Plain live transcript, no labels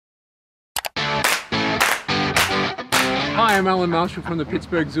Hi, I'm Allan Marshall from the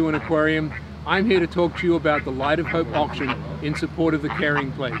Pittsburgh Zoo and Aquarium. I'm here to talk to you about the Light of Hope auction in support of the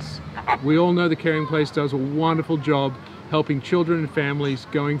Caring Place. We all know the Caring Place does a wonderful job helping children and families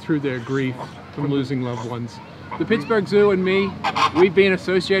going through their grief from losing loved ones. The Pittsburgh Zoo and me, we've been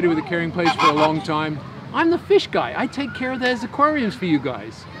associated with the Caring Place for a long time. I'm the fish guy. I take care of those aquariums for you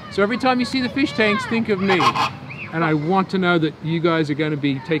guys. So every time you see the fish tanks, think of me. And I want to know that you guys are going to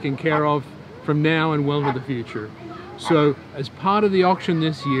be taken care of from now and well into the future. So as part of the auction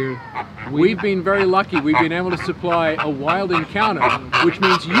this year, we've been very lucky. We've been able to supply a wild encounter, which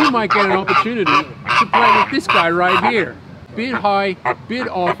means you might get an opportunity to play with this guy right here. Bid high, bid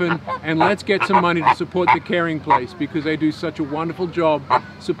often, and let's get some money to support the Caring Place because they do such a wonderful job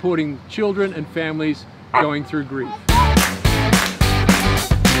supporting children and families going through grief.